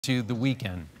to the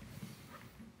weekend.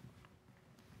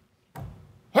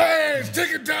 Hey, it's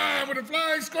ticket time with the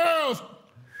flying squirrels.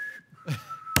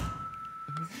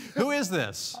 Who is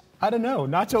this? I don't know.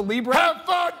 Nacho Libre? Have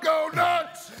fun, go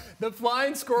nuts! The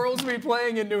Flying Squirrels will be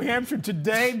playing in New Hampshire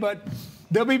today, but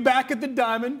they'll be back at the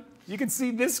Diamond. You can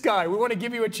see this guy. We want to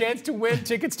give you a chance to win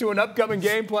tickets to an upcoming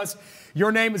game, plus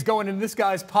your name is going in this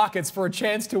guy's pockets for a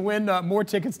chance to win more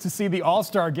tickets to see the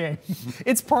All-Star game.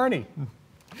 It's Parney.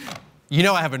 You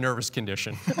know I have a nervous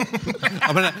condition.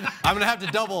 I'm gonna have to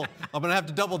double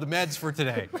the meds for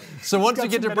today. So once we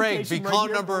get to break, be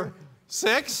caller number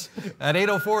 6 at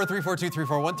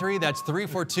 804-342-3413. That's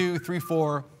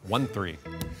 342-3413.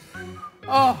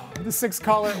 Oh, the 6th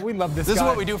caller. We love this guy. This is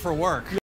what we do for work.